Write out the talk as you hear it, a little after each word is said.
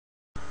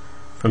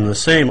From the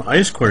same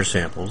ice core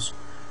samples,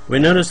 we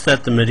noticed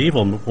that the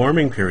medieval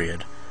warming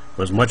period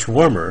was much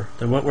warmer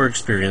than what we're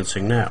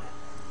experiencing now.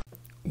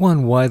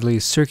 One widely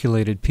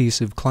circulated piece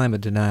of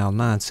climate denial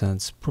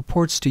nonsense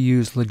purports to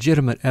use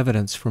legitimate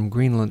evidence from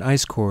Greenland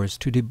ice cores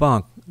to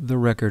debunk the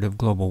record of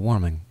global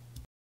warming.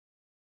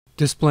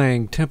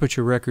 Displaying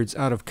temperature records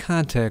out of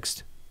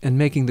context and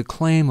making the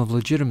claim of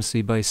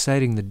legitimacy by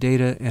citing the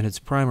data and its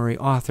primary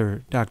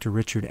author, Dr.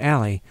 Richard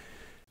Alley,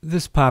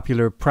 this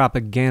popular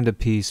propaganda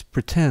piece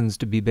pretends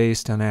to be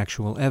based on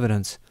actual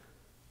evidence,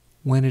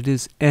 when it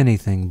is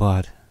anything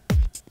but.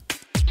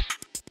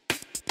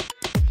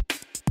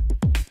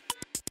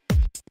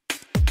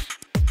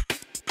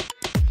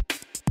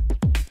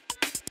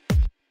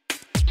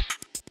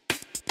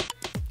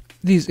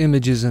 These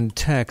images and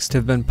text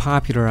have been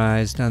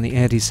popularized on the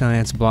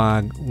anti-science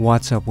blog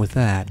What's Up With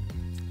That,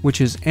 which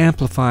has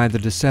amplified the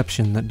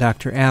deception that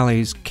Dr.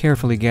 Alley's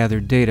carefully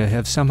gathered data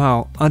have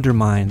somehow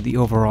undermined the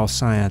overall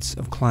science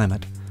of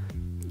climate.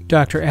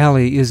 Dr.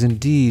 Alley is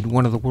indeed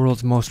one of the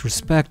world's most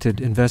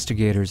respected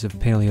investigators of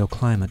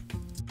paleoclimate.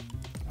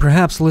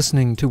 Perhaps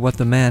listening to what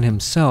the man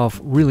himself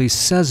really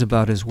says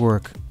about his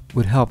work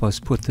would help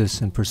us put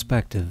this in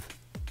perspective.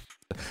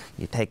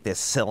 You take this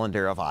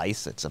cylinder of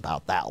ice, it's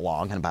about that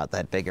long and about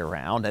that big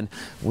around, and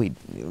we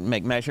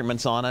make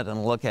measurements on it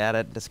and look at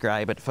it,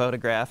 describe it,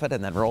 photograph it,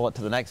 and then roll it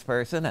to the next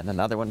person, and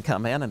another one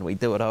come in, and we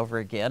do it over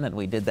again, and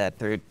we did that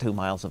through 2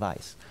 miles of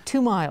ice.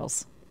 2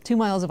 miles. 2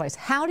 miles of ice.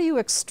 How do you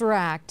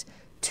extract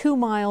 2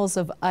 miles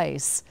of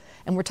ice?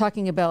 And we're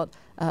talking about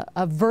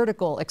a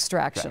vertical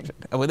extraction.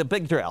 With a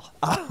big drill.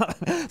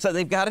 So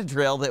they've got a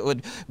drill that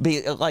would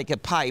be like a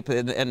pipe,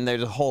 and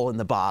there's a hole in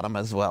the bottom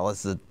as well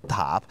as the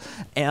top.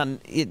 And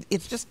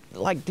it's just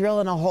like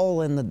drilling a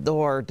hole in the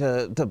door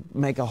to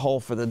make a hole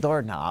for the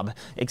doorknob,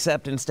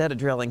 except instead of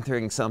drilling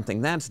through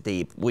something that's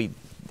deep, we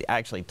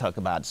actually took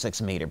about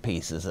 6-meter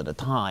pieces at a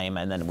time,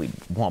 and then we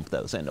wump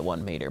those into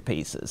 1-meter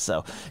pieces.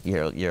 So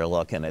you're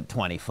looking at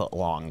 20-foot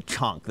long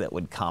chunk that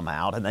would come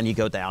out, and then you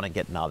go down and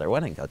get another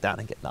one, and go down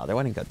and get another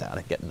one, and go down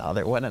and get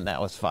another one, and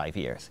that was 5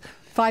 years.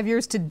 5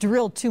 years to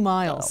drill 2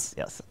 miles.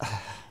 Oh, yes.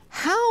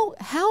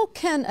 How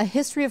can a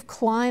history of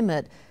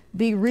climate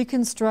be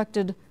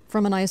reconstructed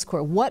from an ice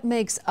core? What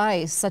makes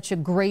ice such a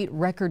great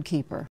record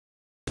keeper?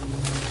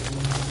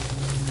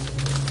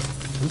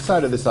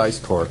 Inside of this ice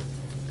core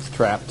is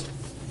trapped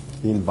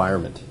the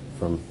environment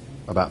from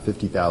about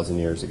 50,000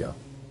 years ago.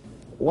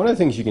 One of the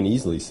things you can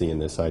easily see in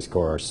this ice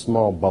core are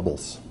small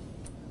bubbles.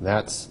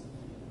 That's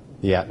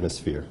the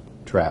atmosphere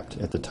trapped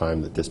at the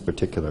time that this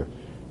particular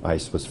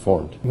ice was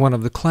formed. One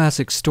of the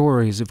classic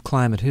stories of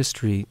climate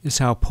history is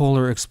how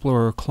polar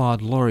explorer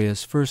Claude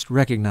Lorius first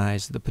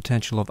recognized the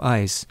potential of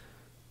ice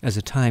as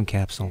a time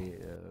capsule.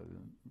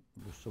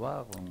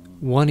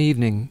 One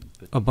evening,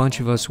 a bunch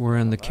of us were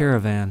in the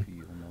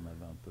caravan,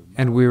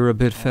 and we were a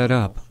bit fed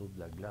up.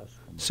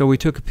 So we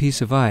took a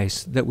piece of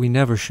ice that we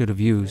never should have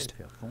used.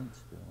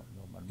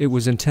 It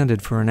was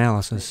intended for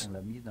analysis,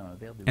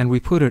 and we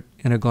put it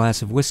in a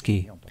glass of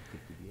whiskey.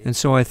 And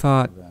so I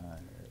thought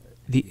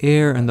the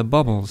air in the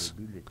bubbles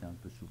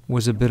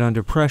was a bit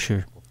under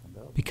pressure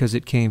because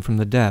it came from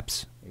the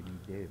depths.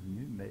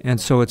 And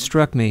so it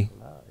struck me,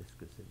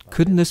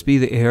 couldn't this be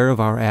the air of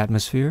our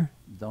atmosphere?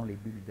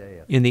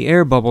 In the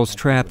air bubbles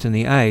trapped in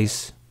the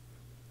ice,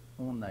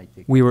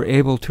 we were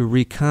able to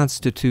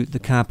reconstitute the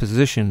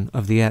composition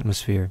of the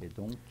atmosphere.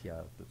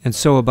 And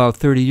so about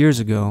 30 years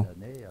ago,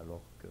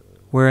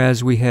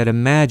 whereas we had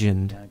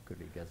imagined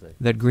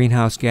that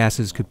greenhouse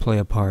gases could play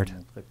a part,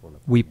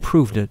 we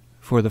proved it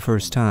for the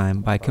first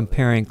time by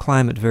comparing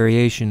climate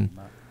variation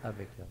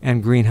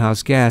and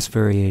greenhouse gas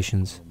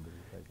variations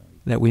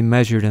that we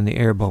measured in the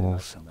air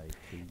bubbles.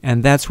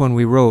 And that's when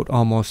we wrote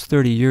almost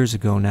 30 years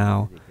ago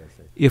now,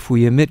 if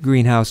we emit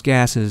greenhouse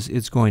gases,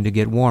 it's going to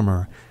get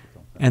warmer.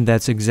 And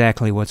that's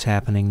exactly what's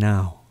happening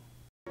now.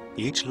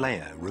 Each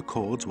layer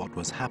records what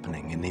was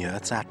happening in the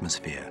Earth's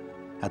atmosphere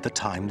at the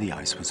time the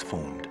ice was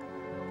formed.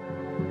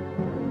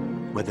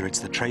 Whether it's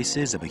the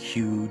traces of a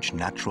huge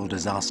natural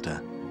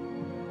disaster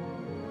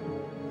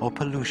or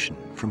pollution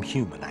from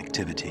human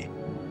activity,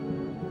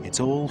 it's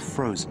all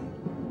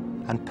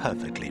frozen and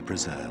perfectly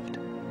preserved.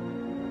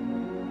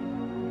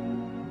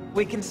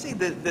 We can see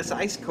that this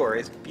ice core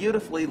is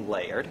beautifully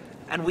layered,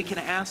 and we can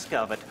ask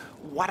of it,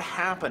 what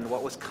happened,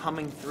 what was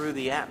coming through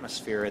the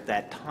atmosphere at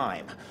that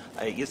time?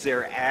 Is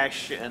there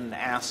ash and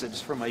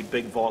acids from a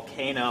big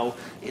volcano?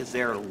 Is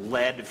there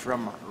lead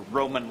from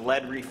Roman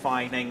lead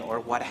refining, or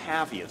what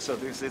have you? So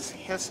there's this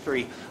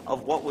history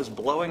of what was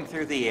blowing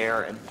through the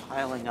air and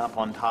piling up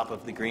on top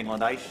of the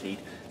Greenland ice sheet,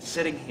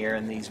 sitting here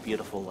in these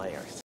beautiful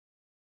layers.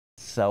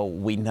 So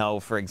we know,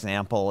 for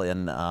example,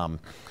 in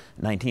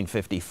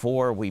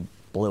 1954, we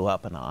blew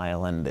up an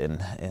island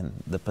in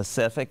the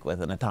Pacific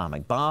with an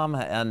atomic bomb,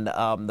 and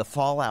the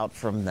fallout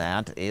from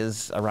that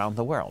is around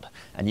the world.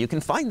 And you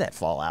can find that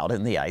fallout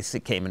in the ice.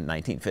 It came in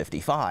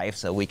 1955,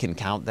 so we can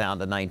count down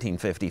to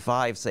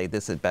 1955, say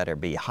this had better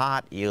be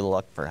hot, you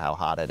look for how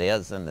hot it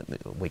is, and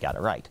we got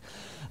it right.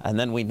 And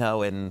then we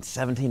know in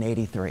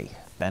 1783,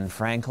 Ben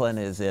Franklin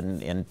is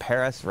in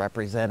Paris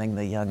representing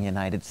the young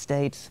United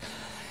States.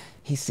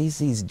 He sees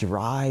these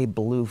dry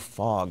blue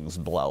fogs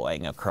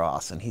blowing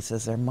across, and he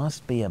says there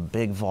must be a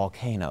big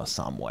volcano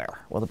somewhere.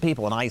 Well, the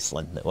people in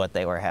Iceland knew it.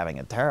 They were having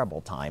a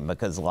terrible time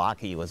because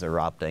Loki was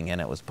erupting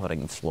and it was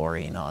putting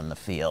fluorine on the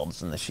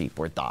fields and the sheep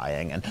were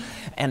dying.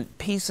 And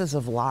pieces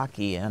of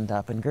Loki end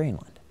up in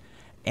Greenland.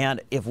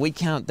 And if we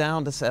count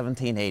down to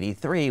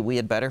 1783, we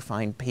had better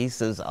find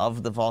pieces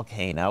of the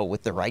volcano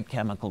with the right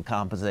chemical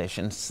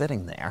composition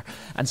sitting there.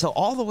 And so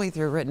all the way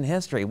through written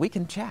history, we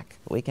can check.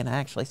 We can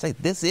actually say,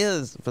 this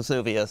is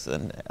Vesuvius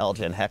and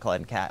Elgin, Hecla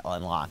and Katla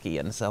and Loki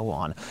and so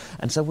on.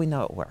 And so we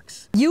know it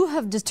works. You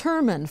have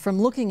determined from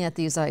looking at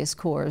these ice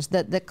cores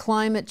that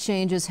climate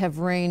changes have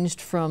ranged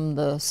from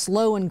the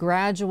slow and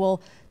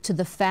gradual to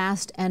the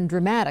fast and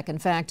dramatic. In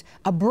fact,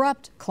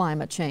 abrupt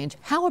climate change.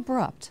 How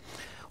abrupt?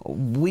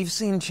 We've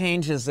seen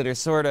changes that are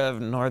sort of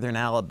northern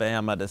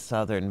Alabama to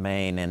southern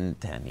Maine in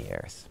 10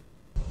 years.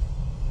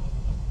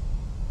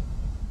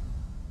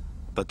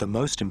 But the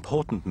most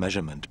important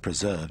measurement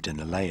preserved in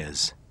the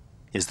layers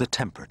is the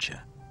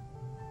temperature.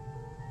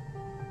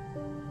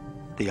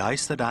 The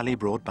ice that Ali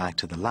brought back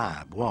to the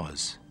lab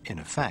was, in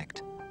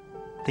effect,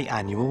 the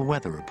annual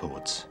weather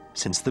reports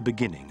since the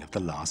beginning of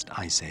the last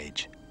ice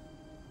age.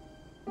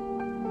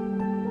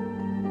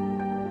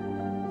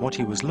 What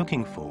he was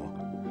looking for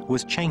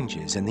was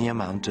changes in the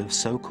amount of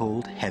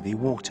so-called heavy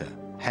water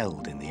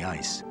held in the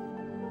ice.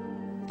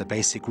 The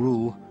basic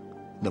rule,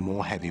 the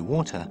more heavy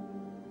water,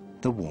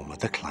 the warmer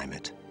the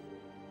climate.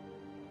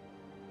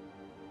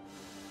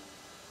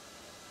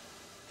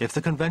 If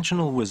the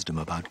conventional wisdom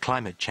about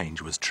climate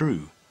change was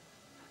true,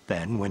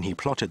 then when he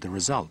plotted the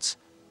results,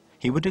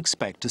 he would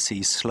expect to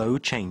see slow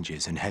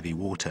changes in heavy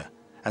water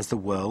as the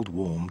world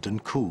warmed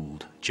and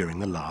cooled during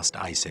the last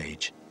ice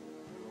age.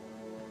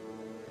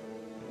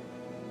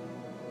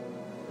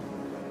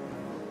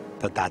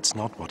 But that's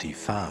not what he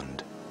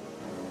found.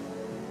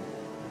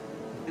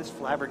 This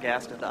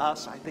flabbergasted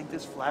us. I think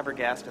this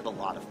flabbergasted a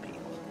lot of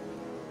people.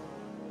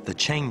 The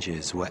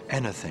changes were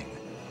anything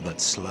but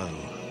slow.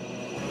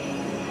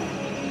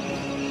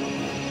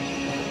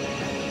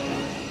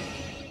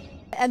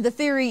 And the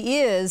theory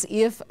is,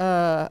 if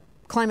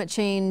climate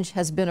change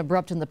has been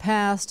abrupt in the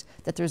past,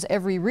 that there's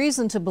every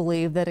reason to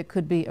believe that it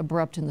could be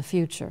abrupt in the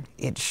future.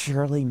 It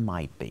surely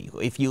might be.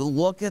 If you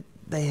look at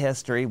the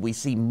history, we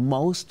see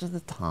most of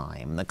the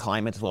time the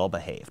climate's well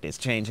behaved. It's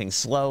changing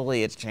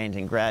slowly, it's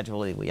changing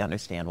gradually, we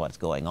understand what's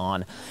going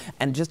on,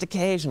 and just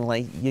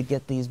occasionally you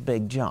get these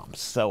big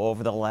jumps. So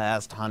over the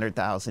last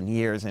 100,000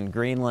 years in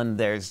Greenland,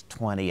 there's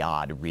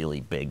 20-odd really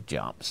big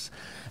jumps.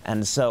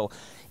 And so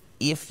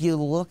if you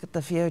look at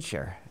the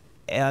future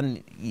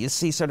and you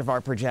see sort of our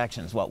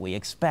projections, what we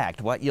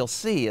expect, what you'll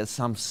see is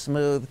some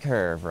smooth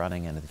curve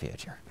running into the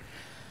future.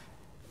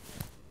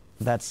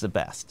 That's the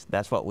best.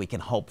 That's what we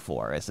can hope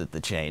for, is that the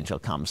change will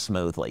come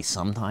smoothly.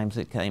 Sometimes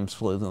it came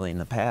smoothly in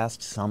the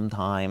past,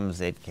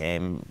 sometimes it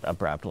came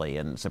abruptly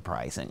and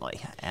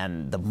surprisingly.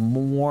 And the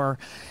more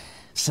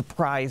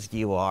surprised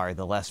you are,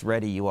 the less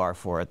ready you are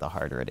for it, the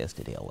harder it is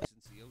to deal with.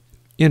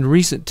 In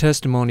recent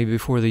testimony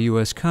before the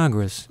U.S.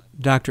 Congress,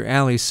 Dr.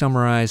 Ali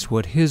summarized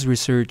what his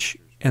research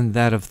and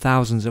that of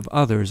thousands of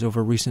others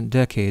over recent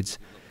decades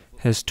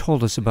has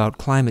told us about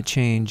climate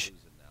change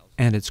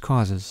and its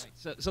causes.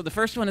 So the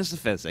first one is the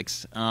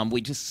physics.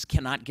 We just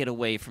cannot get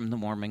away from the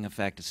warming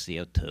effect of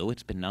CO2.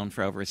 It's been known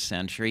for over a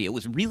century. It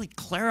was really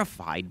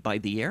clarified by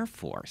the Air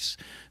Force,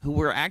 who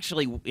were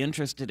actually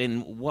interested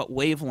in what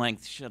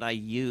wavelength should I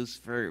use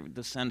for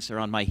the sensor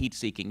on my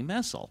heat-seeking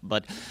missile.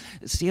 But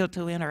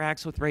CO2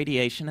 interacts with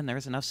radiation, and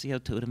there's enough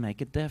CO2 to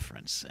make a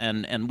difference.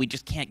 And we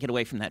just can't get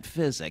away from that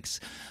physics.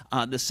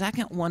 The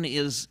second one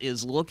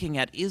is looking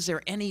at, is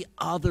there any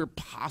other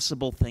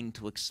possible thing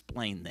to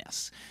explain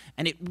this?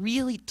 And it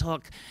really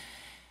took,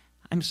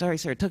 I'm sorry,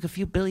 sir, it took a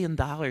few $1 billion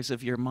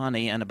of your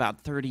money and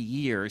about 30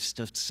 years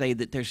to say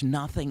that there's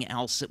nothing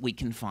else that we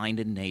can find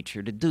in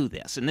nature to do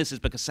this. And this is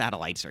because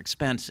satellites are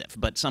expensive.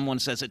 But someone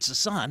says it's the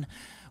sun.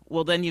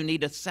 Well, then you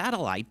need a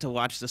satellite to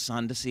watch the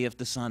sun to see if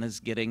the sun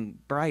is getting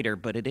brighter,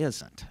 but it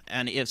isn't.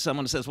 And if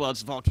someone says, well,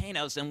 it's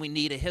volcanoes, then we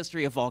need a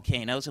history of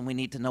volcanoes, and we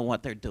need to know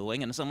what they're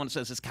doing. And if someone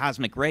says it's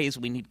cosmic rays,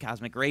 we need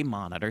cosmic ray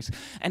monitors.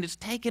 And it's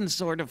taken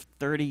sort of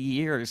 30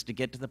 years to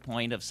get to the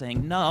point of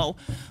saying, no,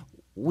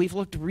 we've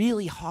looked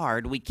really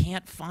hard. We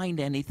can't find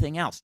anything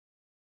else.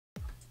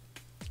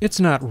 It's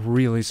not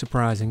really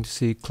surprising to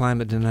see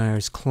climate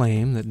deniers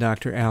claim that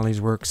Dr. Ali's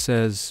work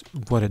says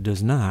what it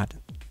does not.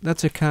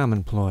 That's a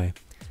common ploy.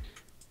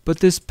 But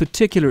this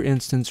particular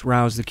instance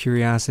roused the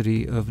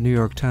curiosity of New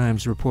York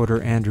Times reporter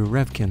Andrew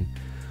Revkin,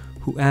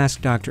 who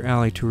asked Dr.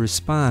 Ali to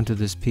respond to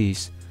this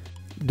piece.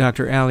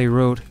 Dr. Ali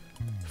wrote,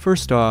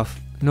 "First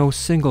off, no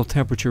single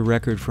temperature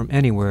record from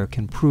anywhere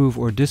can prove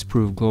or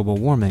disprove global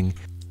warming,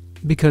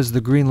 because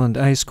the Greenland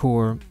ice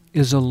core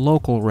is a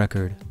local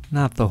record,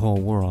 not the whole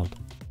world.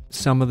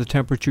 Some of the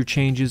temperature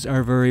changes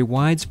are very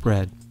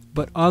widespread,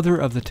 but other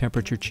of the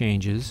temperature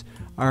changes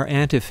are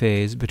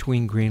antiphase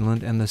between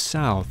Greenland and the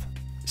South.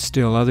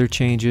 Still, other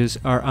changes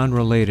are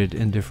unrelated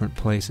in different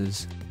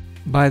places.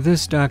 By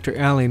this, Dr.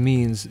 Alley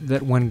means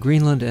that when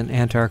Greenland and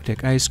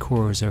Antarctic ice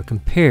cores are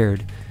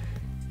compared,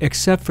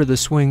 except for the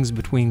swings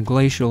between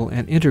glacial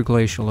and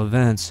interglacial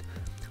events,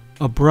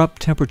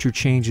 abrupt temperature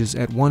changes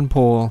at one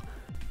pole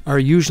are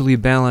usually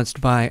balanced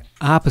by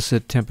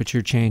opposite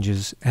temperature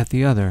changes at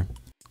the other.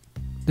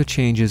 The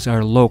changes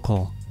are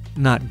local,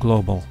 not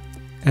global,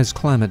 as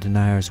climate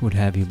deniers would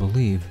have you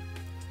believe.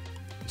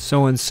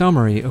 So in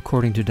summary,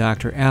 according to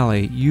Dr.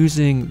 Alley,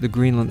 using the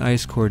Greenland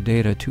ice core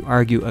data to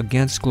argue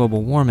against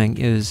global warming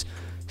is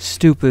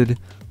stupid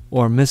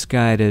or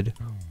misguided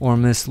or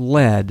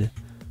misled,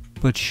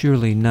 but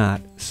surely not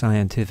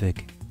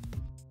scientific.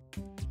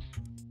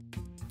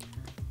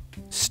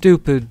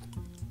 Stupid,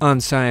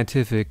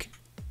 unscientific,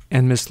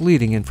 and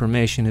misleading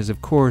information is,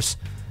 of course,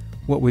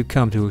 what we've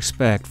come to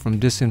expect from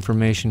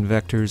disinformation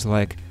vectors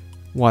like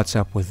 "What's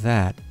up with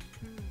that?"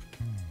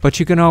 But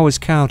you can always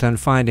count on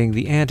finding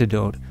the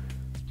antidote,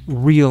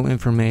 real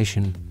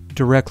information,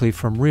 directly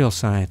from real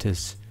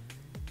scientists,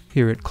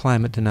 here at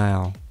Climate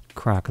Denial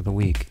Crock of the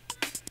Week.